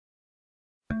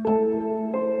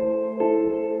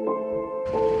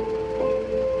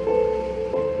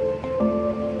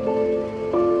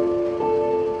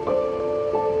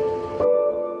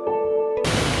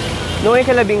Noong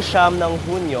ika-11 ng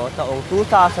Hunyo taong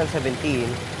 2017,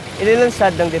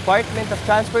 inilunsad ng Department of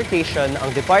Transportation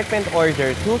ang Department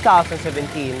Order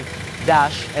 2017-11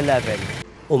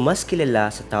 o mas kilala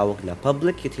sa tawag na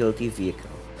Public Utility Vehicle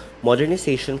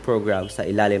Modernization Program sa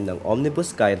ilalim ng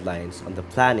Omnibus Guidelines on the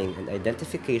Planning and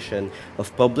Identification of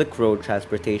Public Road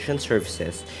Transportation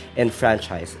Services and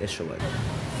Franchise Issuance.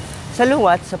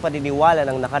 Salungat sa paniniwala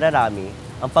ng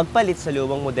nakararami, ang pagpalit sa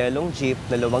lumang modelong jeep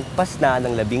na lumagpas na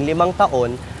ng 15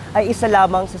 taon ay isa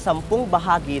lamang sa 10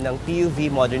 bahagi ng PUV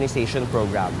Modernization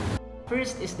Program.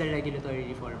 First is the regulatory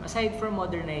reform. Aside from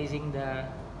modernizing the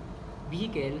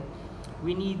vehicle,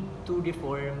 we need to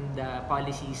reform the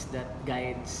policies that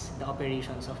guides the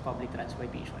operations of public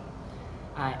transportation.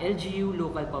 LGU,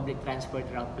 Local Public Transport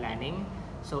Route Planning.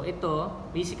 So ito,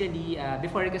 basically,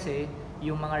 before kasi,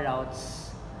 yung mga routes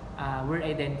were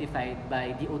identified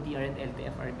by DOTR and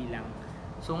LTFRB lang.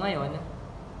 So ngayon,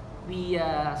 we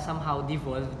somehow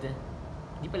devolved,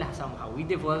 we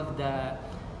devolved the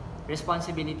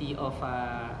responsibility of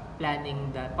planning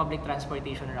the public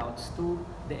transportation routes to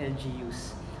the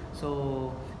LGUs. So,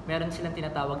 meron silang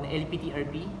tinatawag na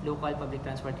LPTRP, Local Public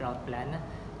Transport Route Plan.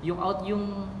 Yung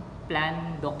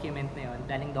plan document na yun,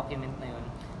 planning document na yun,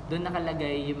 doon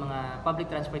nakalagay yung mga public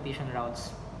transportation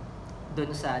routes doon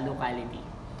sa locality.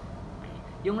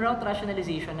 Yung route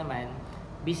rationalization naman,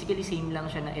 basically same lang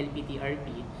siya ng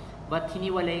LPTRP, but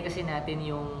hiniwalay kasi natin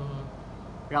yung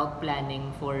route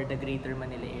planning for the Greater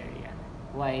Manila area.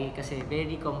 Why? Kasi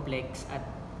very complex at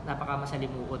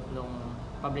napakamasalimuot nung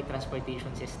public transportation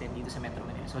system dito sa Metro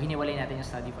Manila. So hiniwalay natin yung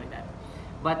study for that.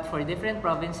 But for different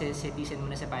provinces, cities, and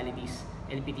municipalities,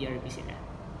 LPTRP sila.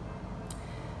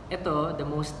 Ito, the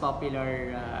most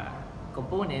popular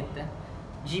component,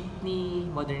 jeepney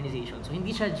modernization. So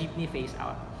hindi siya jeepney phase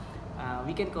out.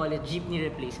 We can call it jeepney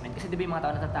replacement. Kasi diba yung mga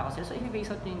tao natatakot sila, so if phase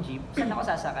out yung jeep, saan ako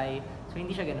sasakay? So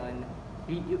hindi siya ganun.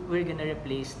 We're gonna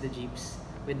replace the jeeps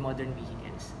with modern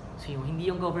vehicles. So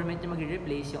hindi yung government yung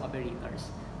magre-replace, yung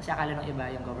operators. Kasi akala ng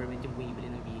iba yung government yung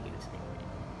bumibili ng vehicles.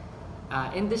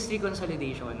 Industry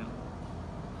consolidation.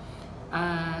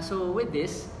 So with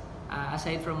this,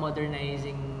 aside from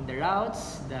modernizing the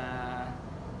routes, the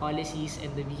policies, and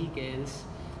the vehicles,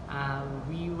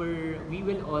 we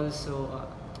will also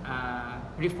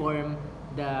reform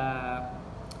the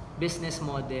business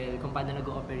model kung paano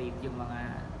nag-ooperate yung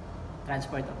mga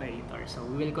transport operators. So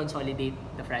we will consolidate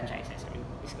the franchises. We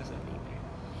will discuss that later.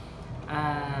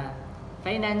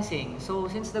 Financing. So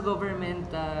since the government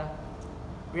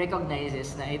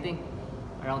recognizes na I think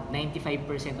around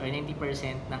 95% or 90%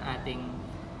 ng ating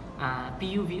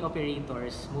PUV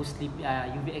operators, mostly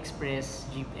UV Express,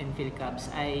 Jeep, and Philcabs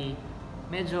ay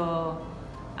medyo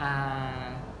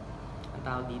ang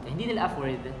tawag dito, hindi nila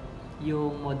afford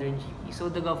yung modern jeepney.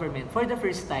 So the government, for the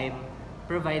first time,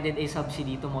 provided a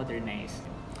subsidy to modernize.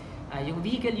 Yung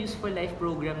Vehicle Useful Life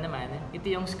Program naman, ito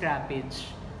yung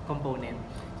scrappage component.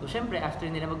 So syempre, after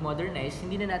nila mag-modernize,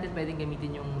 hindi na natin pwedeng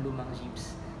gamitin yung lumang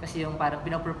jeeps. Kasi yung parang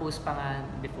pinapropose pa nga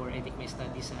before, I think may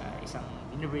study sa isang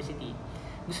university,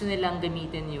 gusto nilang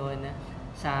gamitin yon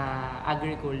sa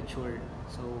agriculture.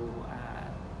 So,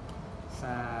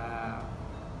 sa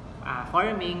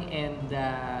farming, and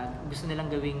gusto nilang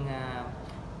gawing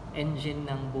engine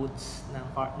ng boats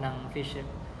ng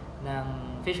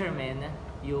fishermen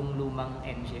yung lumang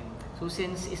engine. So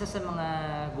since isa sa mga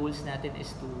goals natin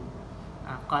is to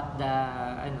cut the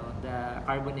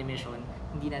carbon emission,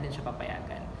 hindi natin siya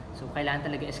papayagan. So kailangan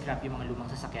talaga i-scrap yung mga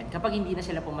lumang sasakyan kapag hindi na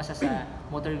sila pumasa sa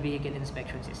motor vehicle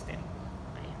inspection system.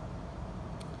 Okay.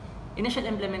 Initial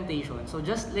implementation. So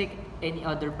just like any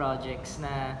other projects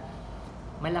na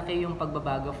malaki yung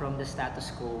pagbabago from the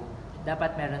status quo,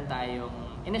 dapat meron tayong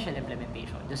initial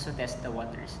implementation just to test the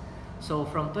waters. So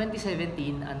from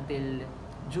 2017 until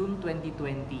June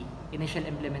 2020, initial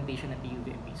implementation ng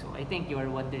PUVMP. So I think you are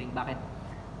wondering bakit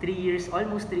 3 years,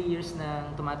 almost 3 years na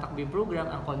tumatakbo yung program,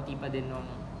 ang konti pa din ng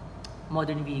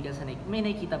modern vehicles na may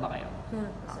nakikita ba kayo?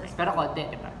 Okay. Pero konti,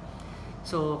 diba?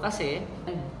 So kasi,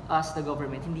 as the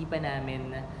government, hindi pa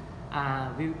namin,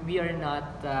 we are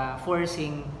not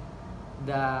forcing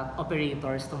the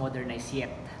operators to modernize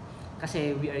yet.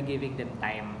 Kasi we are giving them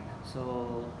time.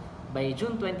 So by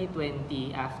June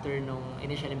 2020, after nung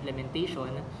initial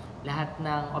implementation, lahat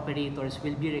ng operators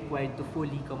will be required to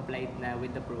fully comply na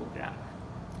with the program.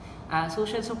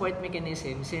 Social support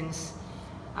mechanism, since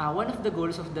one of the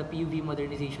goals of the PUV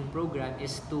modernization program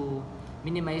is to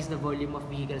minimize the volume of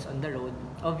vehicles on the road,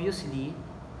 obviously,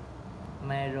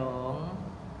 mayroong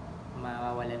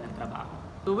mawawalan ng trabaho.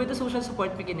 So with the social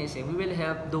support mechanism, we will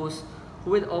help those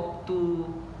who will opt to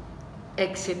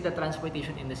exit the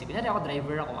transportation industry. Kunyari ako,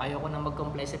 driver ako, ayaw ko na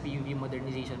mag-comply sa PUV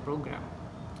modernization program.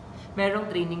 Merong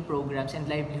training programs and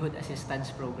livelihood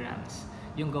assistance programs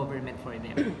yung government for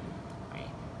them. Okay.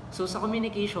 So sa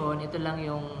communication, ito lang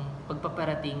yung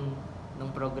pagpaparating ng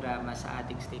programa sa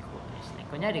ating stakeholders. Like,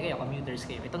 kunyari kayo, commuters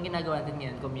kayo. Itong ginagawa natin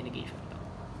ngayon, communication to.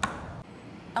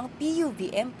 Ang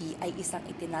PUVMP ay isang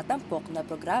itinatampok na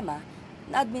programa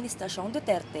na Administrasyong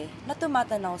Duterte na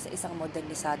tumatanaw sa isang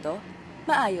modernisado,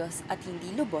 maayos at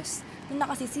hindi lubos na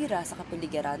nakasisira sa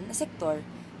kapaligiran na sektor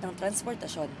ng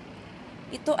transportasyon.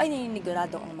 Ito ay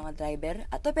naniniguradong ang mga driver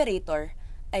at operator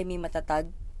ay may matatag,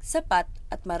 sapat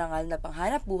at marangal na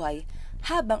panghanap buhay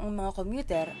habang ang mga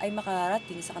commuter ay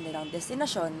makararating sa kanilang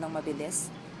destinasyon ng mabilis,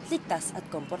 ligtas at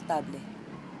komportable.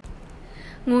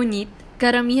 Ngunit,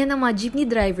 karamihan ng mga jeepney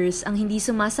drivers ang hindi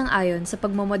sumasang-ayon sa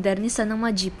pagmamodernisa ng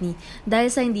mga jeepney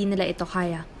dahil sa hindi nila ito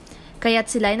kaya. Kaya't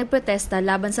sila ay nagprotesta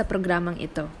laban sa programang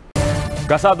ito.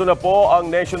 Kasado na po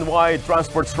ang nationwide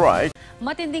transport strike.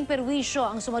 Matinding perwisyo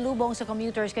ang sumalubong sa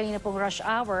commuters kanina pong rush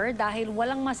hour dahil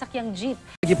walang masakyang jeep.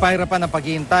 Nagipahirapan ang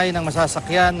paghihintay ng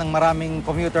masasakyan ng maraming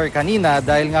commuter kanina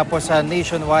dahil nga po sa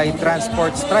nationwide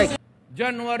transport strike.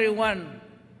 January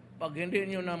 1, pag hindi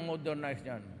nyo na-modernize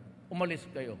yan, umalis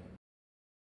kayo.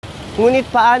 Ngunit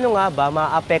paano nga ba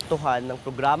maapektuhan ng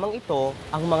programang ito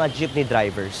ang mga jeepney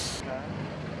drivers?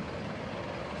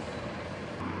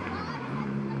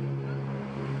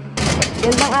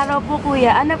 Gandang araw po,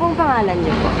 kuya. Ano pong pangalan niyo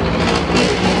po?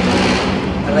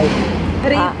 Ray.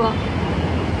 Ray po.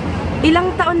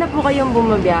 Ilang taon na po kayong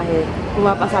bumabiyahe?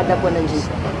 Pumapasada po ng jeep?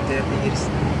 30 years.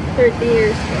 30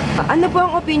 years. Ano po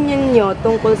ang opinion niyo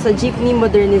tungkol sa jeepney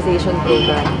modernization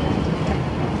program?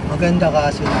 Maganda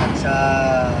kaso lang sa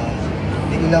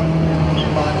biglang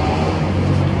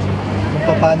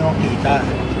kung paano ang kita.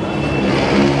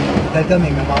 Dahil kami,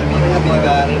 may mga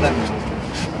binag-aaral kami.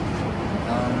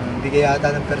 Bigay yata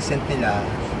ng percent nila,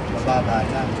 mababa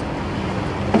lang.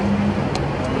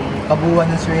 Ang kabuuan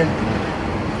ng sweldo,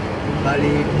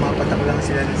 bali pumapatak lang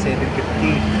sila ng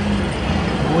 750.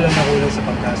 Kulang na kulang sa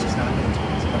paggastos namin,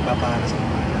 sa pagpapaharas ng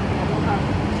mga anak.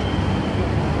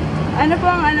 Ano po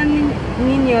ang alam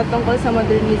ninyo tungkol sa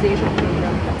modernization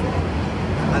program?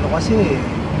 Ano kasi,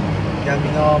 kaya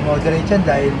moderate yan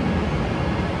dahil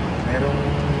merong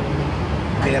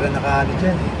pera na kaano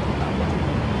dyan eh.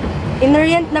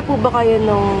 Inorient na po ba kayo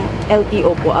ng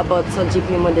LTO po about sa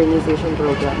jeepney modernization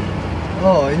program?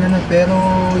 Oo, pero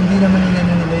hindi naman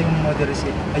inano nila yung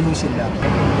modernization. Ayusin lang.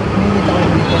 Hindi ko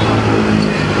dito.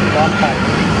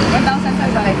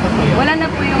 1,500. Wala na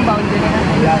po yung boundary na.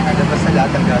 Wala na, basta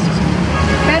lahat ng gastos.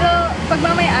 Pero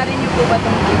pagmamayari niyo po ba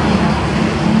itong jeepney?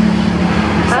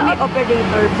 May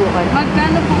operator po kayo.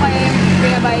 Magkano po kayo yung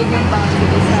pinabayad yung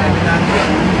boundary sa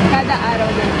kada araw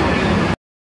din po?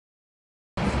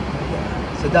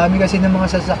 Sa dami kasi ng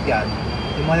mga sasakyan,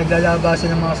 yung mga naglalabasan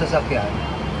ng mga sasakyan,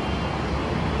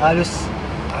 halos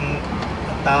ang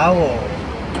tao,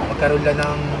 magkaroon lang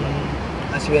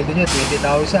ng sweldo niya,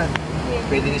 20,000.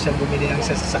 Pwede niya siyang bumili ng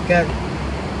sasakyan.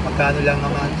 Magkano lang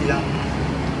naman ilang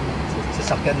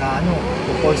sasakyan na ano.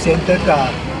 Kung call center ka,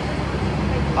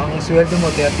 ang sweldo mo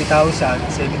 30,000,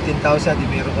 17,000, di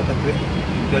meron ka pa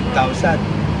 12,000.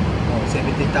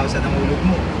 17,000 ang ulog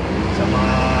mo sa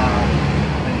mga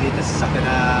dito sa sasakyan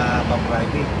na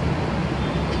pang-private.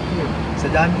 Sa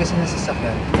dami kasi ng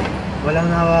sasakyan, walang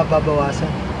nababawasan.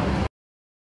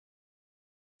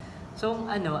 So,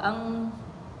 ang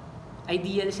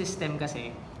ideal system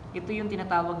kasi, ito yung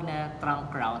tinatawag na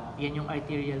trunk route. Yan yung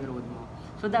arterial road mo.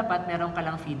 So, dapat meron ka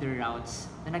lang feeder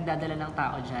routes na nagdadala ng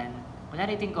tao dyan.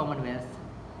 Kunyari ito yung Commonwealth.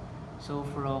 So,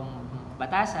 from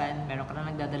Batasan, meron ka lang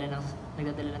nagdadala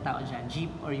ng tao dyan,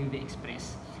 Jeep or UV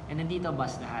Express. And nandito,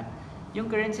 bus lahat. Yung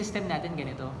current system natin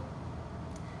ganito.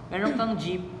 Meron kang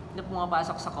jeep na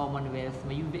pumapasok sa Commonwealth,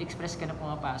 may UV Express ka na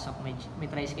pumapasok, may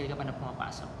tricycle ka pa na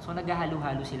pumapasok. So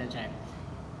naghahalo-halo sila dyan.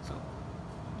 So,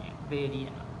 yeah,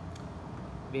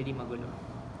 very magulo.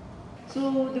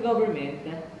 So the government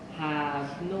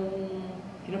nung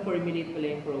kina-formulate pala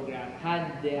yung program,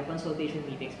 had the consultation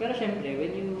meetings. Pero syempre,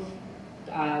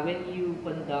 when you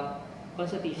conduct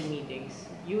consultation meetings,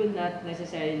 you will not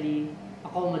necessarily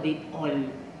accommodate all.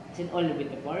 As in all with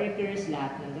the workers,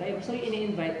 lahat ng drivers. So, yung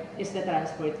ini-invite is the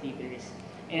transport leaders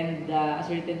and a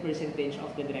certain percentage of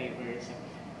the drivers.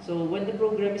 So, when the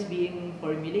program is being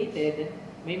formulated,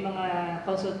 may mga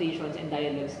consultations and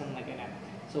dialogues nang naganap.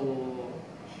 So,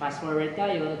 fast forward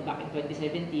tayo, back in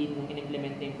 2017, nung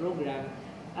in-implement na yung program,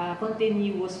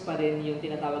 continuous pa rin yung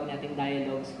tinatawag nating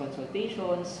dialogues,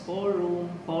 consultations,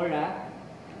 forum, fora,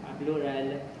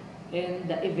 plural, and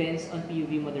the events on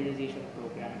PUV modernization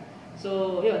program.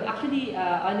 So, yun. Actually,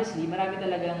 honestly, marami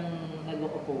talagang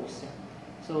nag-oppose.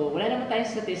 So, wala naman tayong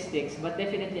statistics, but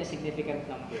definitely a significant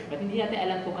number. But hindi natin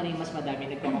alam kung ano yung mas madami,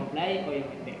 nagko-comply o yung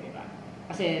hindi, di ba?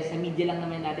 Kasi sa media lang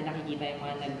naman natin nakikita yung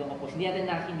mga nag-oppose. Hindi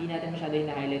natin masyado yung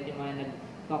na-highlight yung mga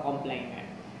nagko-comply na.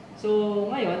 So,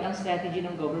 ngayon, ang strategy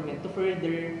ng government to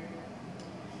further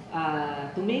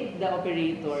to make the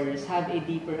operators have a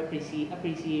deeper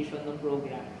appreciation ng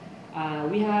program,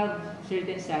 we have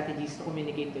certain strategies to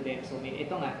communicate to them. So,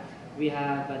 ito nga, we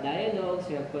have dialogues,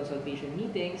 we have consultation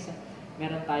meetings,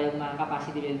 meron tayong mga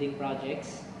capacity building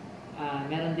projects,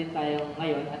 meron din tayong,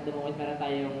 ngayon, at the moment, meron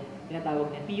tayong tinatawag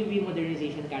na PUV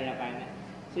Modernization Caravan.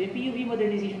 So, yung PUV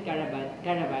Modernization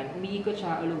Caravan, umiikot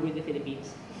siya all over the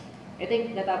Philippines. I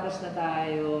think natapos na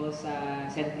tayo sa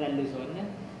Central Luzon,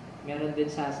 meron din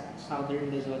sa Southern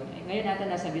Luzon. Ngayon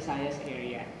natin nasa Visayas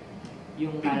area,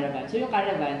 yung caravan. So yung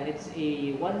caravan, it's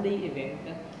a one-day event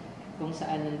kung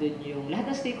saan nandun yung lahat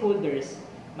ng stakeholders,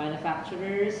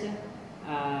 manufacturers,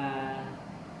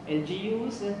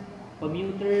 LGUs,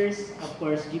 commuters, of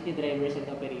course, jeepney drivers and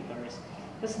operators.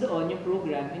 Tapos doon, yung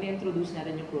program, ini-introduce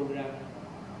natin yung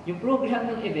program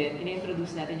ng event,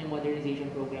 ini-introduce natin yung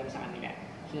modernization program sa kanila.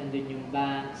 So, nandun yung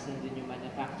banks, nandun yung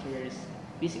manufacturers.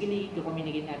 Basically,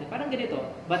 communicate natin. Parang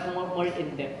ganito, but more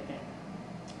in-depth.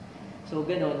 So,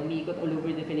 ganon, umiikot all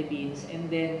over the Philippines. And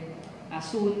then,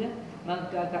 soon,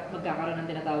 magkakaroon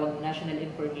ng tinatawag National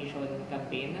Information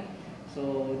Campaign.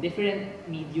 So, different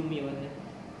medium yun.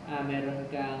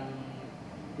 Meron kang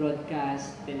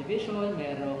broadcast television,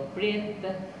 merong print,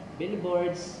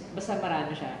 billboards, basta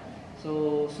marami siya.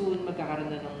 So, soon,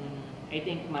 magkakaroon na ng I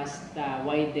think mas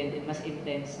widened and mas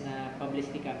intense na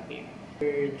publicity campaign. For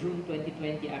June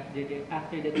 2020,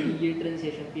 after the 3-year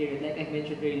transition period, like I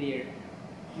mentioned earlier,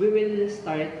 we will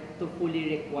start to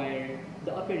fully require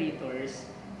the operators,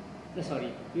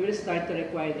 we will start to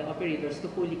require the operators to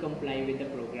fully comply with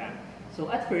the program. So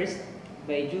at first,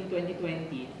 by June 2020,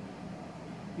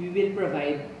 we will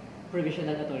provide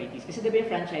provisional authorities. Kasi diba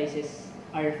yung franchises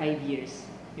are 5 years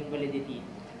yung validity.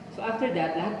 So after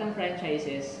that, lahat ng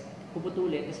franchises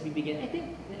puputulin, tapos bibigyan.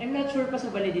 I'm not sure pa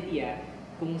sa validity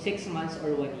kung 6 months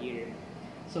or 1 year.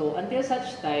 So, until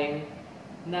such time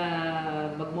na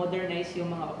mag-modernize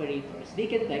yung mga operators,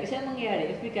 they can try. Kasi anong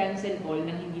nangyayari, if we cancel all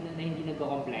na hindi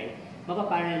nagko-comply,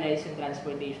 mapaparalyze yung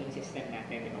transportation system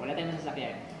natin. Diba? Wala tayong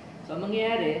masasakyan. So, ang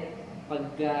mangyayari, pag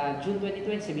June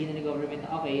 2020, sabihin na ng government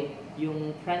na okay,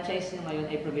 yung franchise nyo ngayon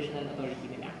ay provisional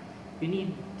authority nila. You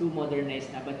need to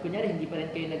modernize na. But kunyari, hindi pa rin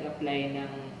kayo nag-apply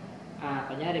ng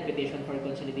kunyari, petition for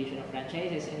consolidation of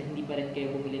franchises and hindi pa rin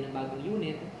kayo bumili ng bagong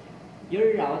unit,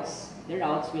 the routes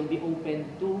will be open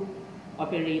to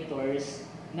operators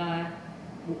na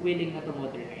willing na to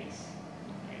modernize.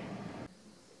 Okay.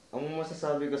 Ang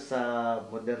masasabi ko sa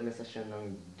modernisasyon ng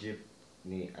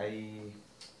jeepney ay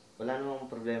wala namang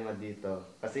problema dito.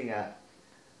 Kasi nga,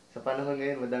 sa panahon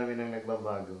ngayon, madami nang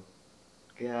nagbabago.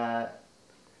 Kaya,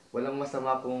 walang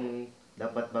masama kung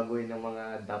dapat baguhin ng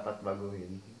mga dapat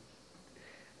baguhin.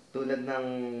 Tulad ng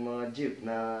mga jeep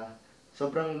na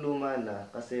sobrang luma na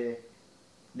kasi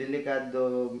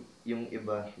delikado yung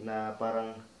iba na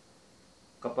parang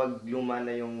kapag luma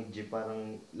na yung jeep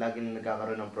parang laging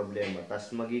nagkakaroon ng problema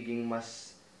tas magiging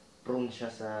mas prone siya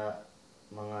sa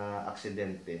mga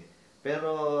aksidente.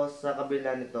 Pero sa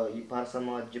kabila nito, para sa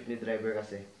mga jeepney driver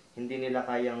kasi hindi nila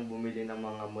kayang bumili ng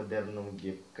mga modernong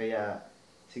jeep. Kaya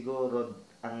siguro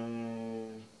ang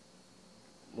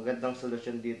magandang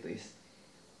solusyon dito is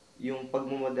yung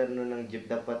pagmumoderno ng jeep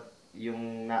dapat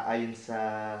yung naayon sa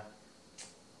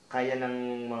kaya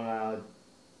ng mga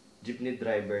jeepney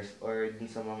drivers or dun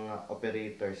sa mga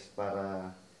operators para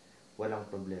walang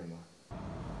problema.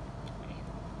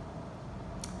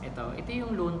 Ito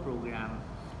yung loan program.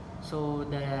 So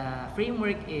the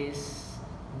framework is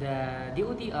the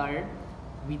DOTR,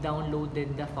 we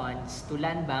downloaded the funds to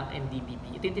Land Bank and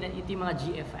DBP. Ito yung mga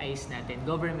GFIs natin,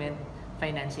 Government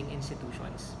Financing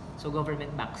Institutions. So, government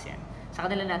banks yan. Sa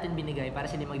kanila natin binigay para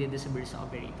sila magde-disburse sa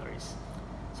operators,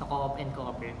 sa co-op and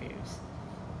cooperatives.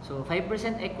 So,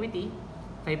 5% equity,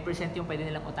 5% yung pwede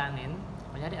nilang utangin.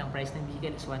 Kunyari, ang price ng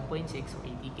vehicle is 1.6 o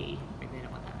 80K, pwede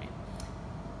nilang utangin.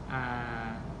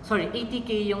 80K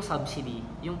yung subsidy.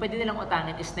 Yung pwede nilang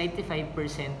utangin is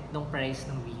 95% ng price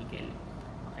ng vehicle.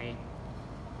 Okay?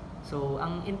 So,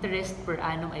 ang interest per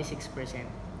annum ay 6%,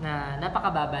 na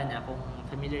napakababa na kung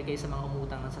familiar kayo sa mga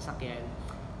umutang ng sasakyan.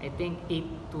 I think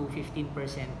 8 to 15%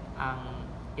 ang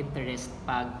interest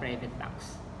pag private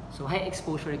banks. So, high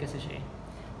exposure kasi siya.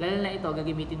 Lalo na ito,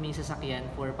 gagamitin mo yung sasakyan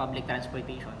for public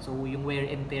transportation. So, yung wear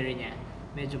and tear niya,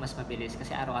 medyo mas mabilis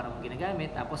kasi araw-araw mong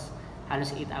ginagamit. Tapos,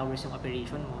 halos 8 hours yung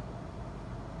operation mo.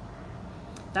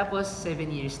 Tapos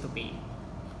 7 years to pay.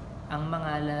 Ang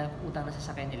mga utang na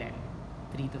sasakyan nila,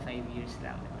 3 to 5 years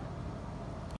lang. Diba?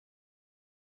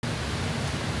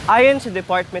 Ayon sa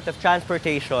Department of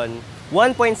Transportation,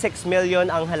 1.6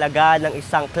 million ang halaga ng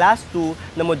isang Class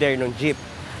 2 na modernong jeep.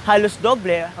 Halos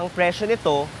doble ang presyo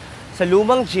nito sa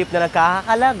lumang jeep na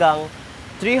nagkakahalagang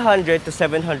 300 to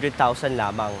 700,000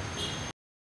 lamang.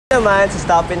 Naman sa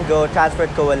Stop and Go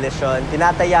Transport Coalition,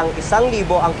 tinatayang 1,000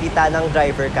 ang kita ng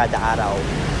driver kada araw.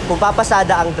 Kung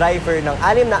papasada ang driver ng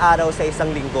 6 na araw sa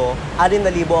isang linggo, 6,000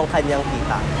 ang kanyang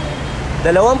kita.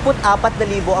 24,000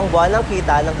 ang buwan ng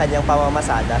kita ng kanyang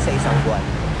pamamasada sa isang buwan.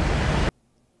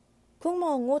 Kung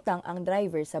mangungutang ang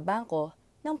driver sa bangko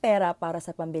ng pera para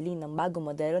sa pambili ng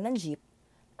bagong modelo ng jeep,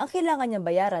 ang kailangan niyang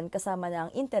bayaran kasama na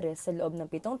ang interes sa loob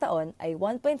ng 7 taon ay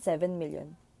 1.7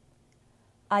 million.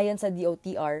 Ayon sa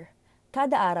DOTR,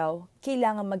 kada araw,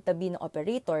 kailangan magtabi ng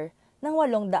operator ng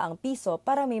 800 piso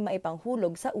para may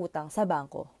maipanghulog sa utang sa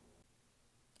bangko.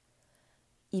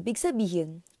 Ibig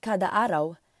sabihin, kada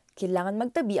araw, kailangan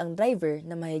magtabi ang driver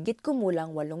na mahigit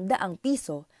kumulang 800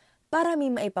 piso para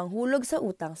may maipanghulog sa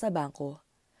utang sa bangko.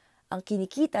 Ang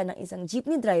kinikita ng isang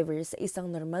jeepney driver sa isang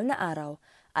normal na araw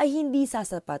ay hindi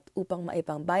sasapat upang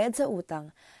maipangbayad sa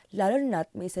utang, lalo na't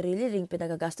may sarili ring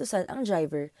pinagagastusan ang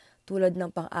driver tulad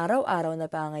ng pang-araw-araw na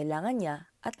pangangailangan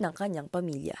niya at ng kanyang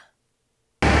pamilya.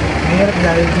 Mahirap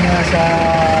dahil nga sa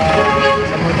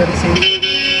modernisasyon,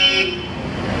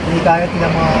 hindi kaya ng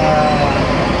mga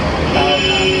tao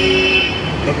na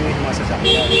gagawin mga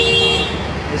sasakyan.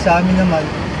 Sa amin naman,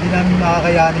 hindi namin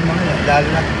makakayanin mga yan,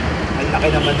 dahil na ang laki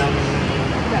naman ng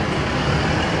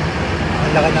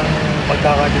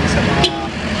pagkakadili sa mga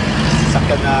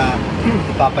sasakyan na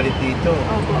ipapalit dito.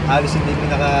 Halos hindi mo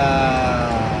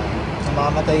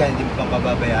mamamatay ka, hindi mo pang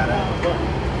pababayaran.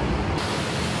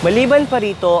 Maliban pa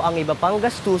rito ang iba pang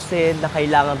gastusin na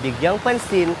kailangang bigyang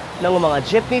pansin ng mga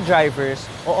jeepney drivers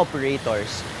o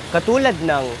operators, katulad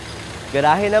ng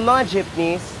garahe ng mga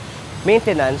jeepneys,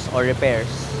 maintenance o repairs.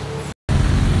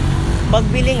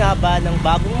 Pagbili nga ba ng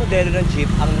bagong modelo ng jeep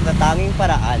ang natatanging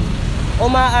paraan o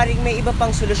maaaring may iba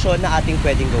pang solusyon na ating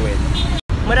pwedeng gawin?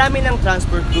 Marami ng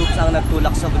transport groups ang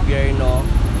nagtulak sa gobyerno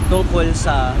tungkol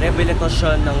sa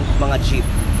rehabilitasyon ng mga jeep.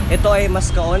 Ito ay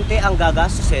mas kaunti ang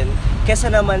gagastusin kesa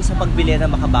naman sa pagbili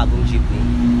ng makabagong jeepney.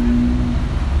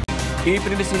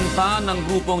 Ipinisinta ng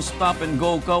grupong Stop and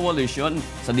Go Coalition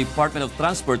sa Department of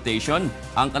Transportation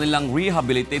ang kanilang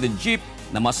rehabilitated jeep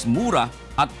na mas mura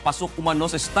at pasok umano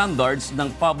sa standards ng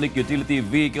Public Utility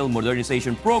Vehicle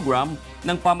Modernization Program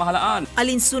ng pamahalaan.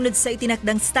 Alinsunod sa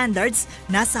itinakdang standards,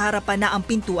 nasa harapan na ang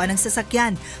pintuan ng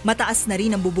sasakyan. Mataas na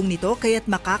rin ang bubong nito kaya't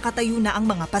makakatayo na ang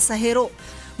mga pasahero.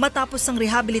 Matapos ang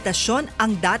rehabilitasyon,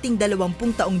 ang dating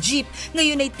 20 taong jeep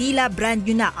ngayon ay tila brand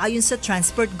new na ayon sa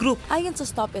transport group. Ayon sa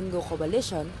Stop and Go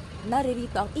Coalition,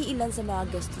 naririto ang iilan sa mga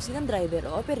gastusin ng driver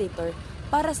o operator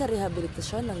para sa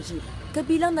rehabilitasyon ng jeep.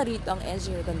 Kabilang narito ang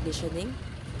engine reconditioning,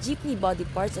 jeepney body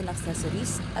parts and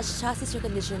accessories at chassis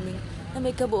reconditioning na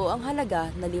may kabuoang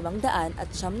halaga na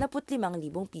 575,000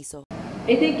 piso.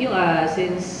 I think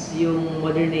since yung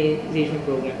modernization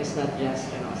program is not just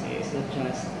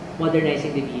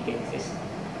modernizing the vehicles,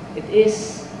 it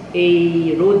is a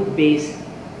road-based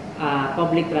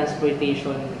public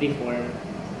transportation reform.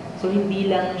 So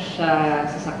hindi lang siya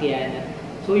sasakyan.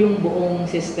 So yung buong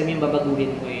system yung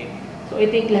babaguhin mo eh. So I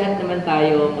think lahat naman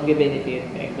tayo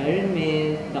magbe-benefit. The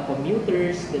environment, the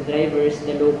commuters, the drivers,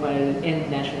 the local and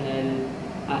national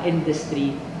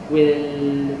industry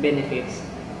will benefit.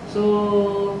 So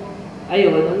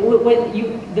ayun,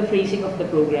 the phrasing of the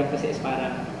program kasi is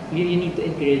parang you need to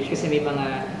encourage kasi may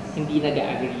mga hindi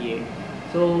nag-agree eh.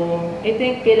 So I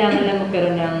think kailangan lang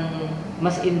magkaroon ng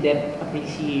mas in-depth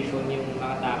appreciation yung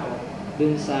mga tao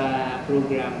dun sa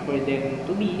program for them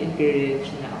to be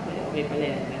encouraged na okay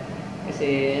pala yan. Kasi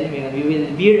alam mo yun, we will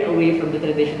veer away from the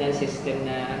traditional system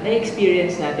na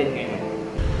na-experience natin ngayon.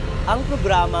 Ang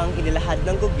programang inilahad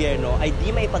ng gobyerno ay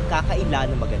di maipagkakaila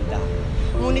na maganda.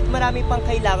 Ngunit marami pang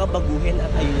kailangang baguhin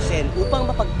at ayusin upang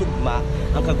mapagtugma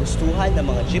ang kagustuhan ng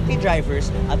mga jeepney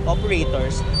drivers at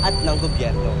operators at ng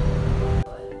gobyerno.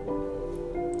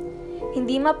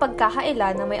 Hindi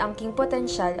mapagkakaila na may angking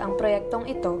potensyal ang proyektong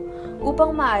ito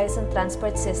upang maayos ang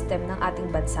transport system ng ating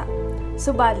bansa.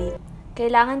 Subalit,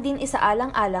 kailangan din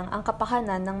isaalang-alang ang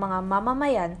kapakanan ng mga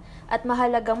mamamayan at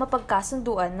mahalagang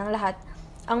mapagkasunduan ng lahat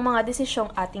ang mga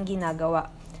desisyong ating ginagawa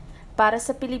para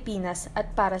sa Pilipinas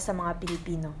at para sa mga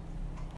Pilipino.